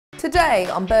Today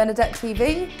on Bernadette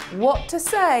TV, what to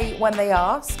say when they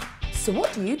ask, so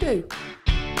what do you do?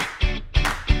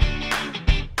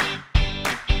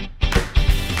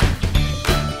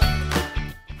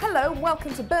 Hello,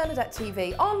 welcome to Bernadette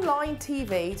TV, online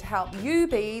TV to help you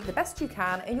be the best you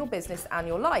can in your business and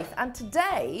your life. And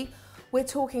today we're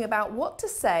talking about what to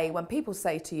say when people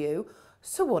say to you,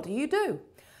 so what do you do?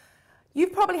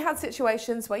 You've probably had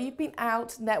situations where you've been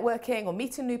out networking or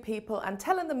meeting new people and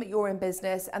telling them that you're in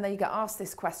business, and then you get asked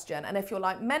this question. And if you're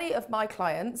like many of my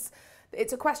clients,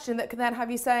 it's a question that can then have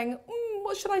you saying,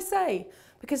 what should I say?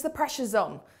 Because the pressure's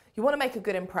on. You want to make a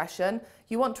good impression,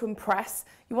 you want to impress,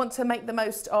 you want to make the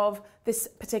most of this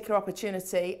particular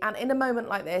opportunity. And in a moment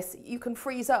like this, you can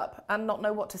freeze up and not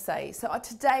know what to say. So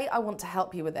today I want to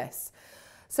help you with this.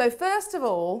 So first of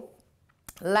all,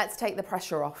 let's take the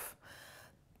pressure off.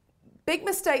 Big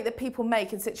mistake that people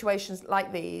make in situations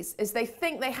like these is they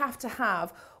think they have to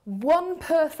have one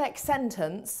perfect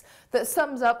sentence that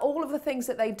sums up all of the things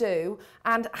that they do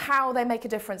and how they make a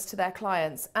difference to their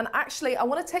clients. And actually, I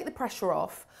want to take the pressure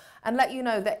off and let you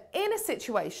know that in a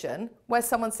situation where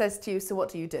someone says to you, so what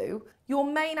do you do? Your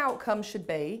main outcome should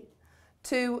be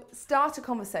to start a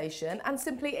conversation and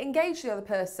simply engage the other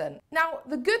person. Now,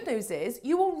 the good news is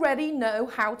you already know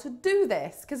how to do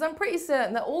this, because I'm pretty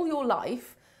certain that all your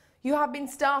life you have been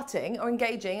starting or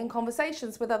engaging in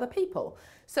conversations with other people.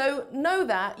 So know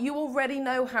that you already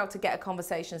know how to get a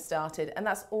conversation started, and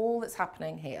that's all that's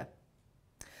happening here.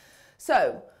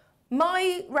 So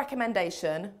my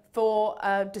recommendation for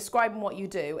describing what you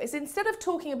do is, instead of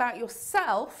talking about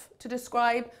yourself, to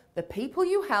describe the people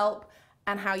you help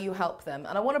and how you help them.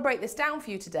 And I want to break this down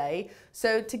for you today,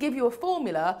 so to give you a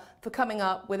formula for coming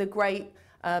up with a great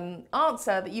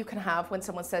answer that you can have when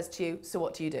someone says to you, so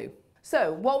what do you do?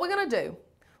 So what we're going to do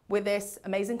with this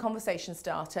amazing conversation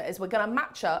starter is we're going to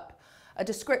match up a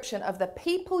description of the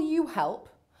people you help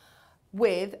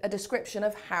with a description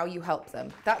of how you help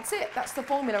them. That's it. That's the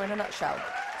formula in a nutshell.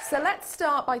 So let's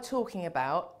start by talking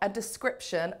about a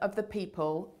description of the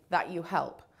people that you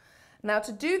help. Now,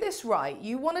 to do this right,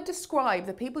 you want to describe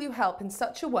the people you help in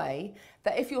such a way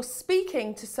that if you're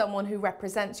speaking to someone who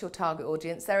represents your target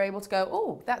audience, they're able to go,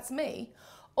 oh, that's me.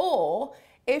 Or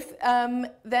if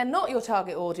they're not your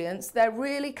target audience, they're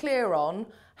really clear on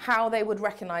how they would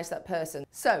recognize that person.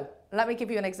 So let me give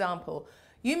you an example.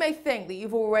 You may think that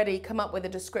you've already come up with a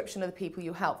description of the people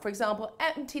you help. For example,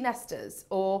 empty nesters,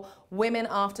 or women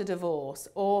after divorce,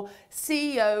 or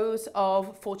CEOs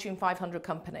of Fortune 500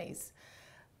 companies.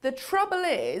 The trouble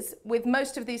is, with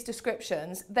most of these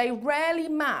descriptions, they rarely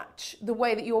match the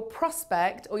way that your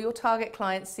prospect or your target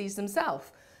client sees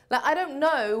themselves. Like, I don't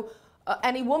know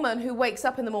any woman who wakes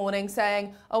up in the morning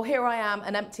saying, oh, here I am,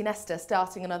 an empty nester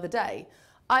starting another day.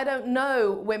 I don't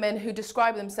know women who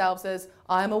describe themselves as,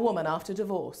 I am a woman after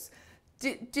divorce.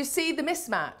 Do you see the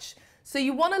mismatch? So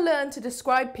you want to learn to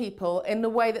describe people in the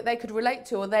way that they could relate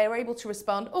to, or they are able to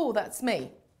respond, oh, that's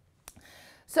me.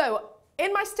 So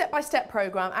in my step-by-step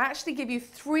program, I actually give you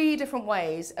 3 different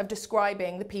ways of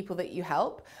describing the people that you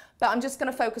help, but I'm just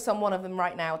going to focus on one of them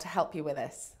right now to help you with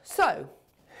this. So,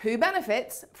 who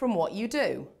benefits from what you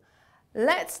do?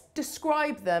 Let's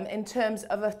describe them in terms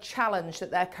of a challenge that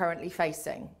they're currently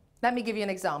facing. Let me give you an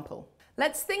example.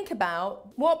 Let's think about,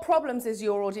 what problems is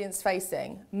your audience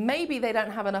facing? Maybe they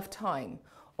don't have enough time,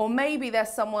 or maybe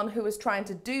there's someone who is trying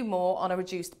to do more on a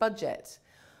reduced budget.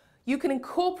 You can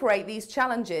incorporate these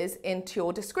challenges into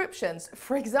your descriptions.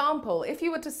 For example, if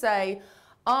you were to say,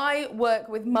 I work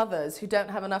with mothers who don't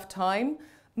have enough time,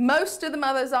 most of the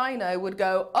mothers I know would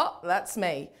go, oh, that's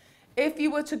me. If you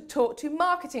were to talk to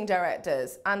marketing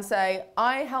directors and say,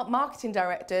 I help marketing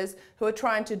directors who are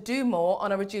trying to do more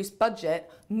on a reduced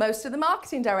budget, most of the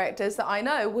marketing directors that I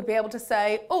know would be able to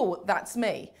say, oh, that's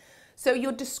me. So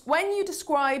when you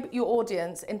describe your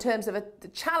audience in terms of a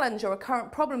challenge or a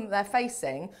current problem that they're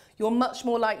facing, you're much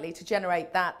more likely to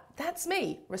generate that, that's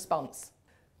me response.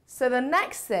 So the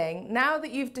next thing, now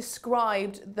that you've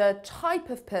described the type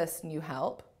of person you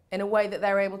help in a way that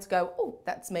they're able to go, oh,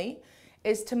 that's me,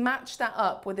 is to match that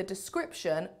up with a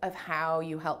description of how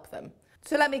you help them.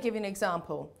 So let me give you an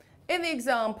example. In the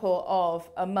example of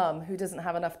a mum who doesn't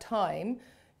have enough time,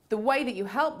 the way that you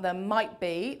help them might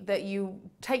be that you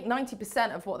take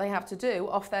 90% of what they have to do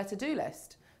off their to-do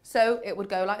list. So it would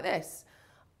go like this.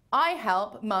 I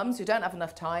help mums who don't have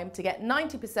enough time to get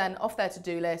 90% off their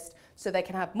to-do list so they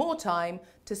can have more time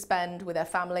to spend with their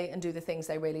family and do the things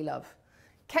they really love.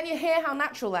 Can you hear how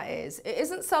natural that is? It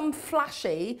isn't some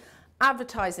flashy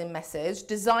advertising message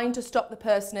designed to stop the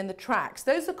person in the tracks.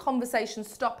 Those are conversation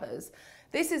stoppers.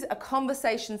 This is a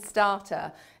conversation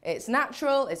starter. It's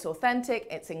natural, it's authentic,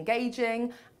 it's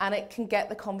engaging, and it can get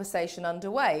the conversation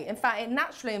underway. In fact, it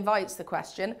naturally invites the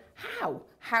question, how?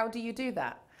 How do you do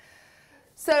that?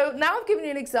 So now I've given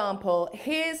you an example.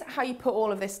 Here's how you put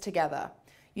all of this together.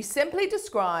 You simply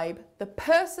describe the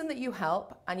person that you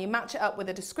help and you match it up with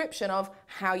a description of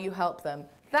how you help them.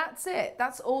 That's it.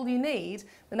 That's all you need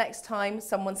the next time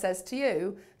someone says to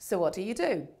you, so what do you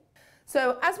do?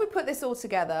 So as we put this all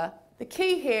together, the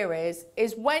key here is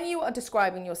when you are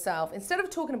describing yourself, instead of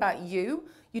talking about you,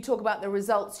 you talk about the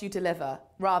results you deliver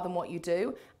rather than what you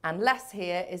do, and less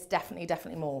here is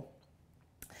definitely more.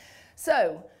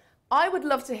 So I would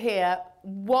love to hear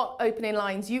what opening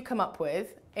lines you come up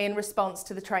with in response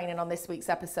to the training on this week's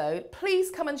episode.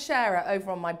 Please come and share it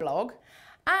over on my blog.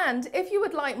 And if you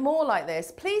would like more like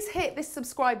this, please hit this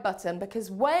subscribe button,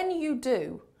 because when you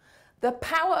do, the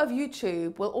power of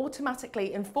YouTube will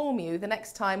automatically inform you the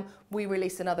next time we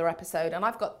release another episode. And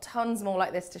I've got tons more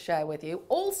like this to share with you.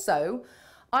 Also,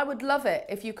 I would love it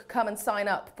if you could come and sign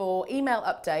up for email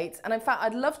updates. And in fact,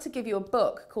 I'd love to give you a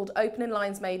book called Opening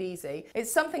Lines Made Easy.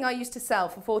 It's something I used to sell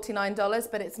for $49,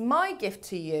 but it's my gift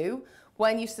to you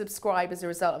when you subscribe as a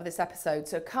result of this episode.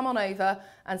 So come on over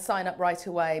and sign up right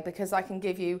away, because I can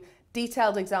give you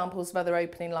detailed examples of other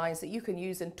opening lines that you can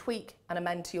use and tweak and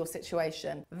amend to your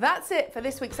situation. That's it for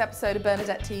this week's episode of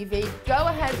Bernadette TV. Go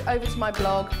ahead over to my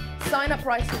blog, sign up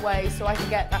right away so I can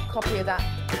get that copy of that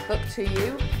book to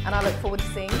you, and I look forward to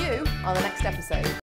seeing you on the next episode.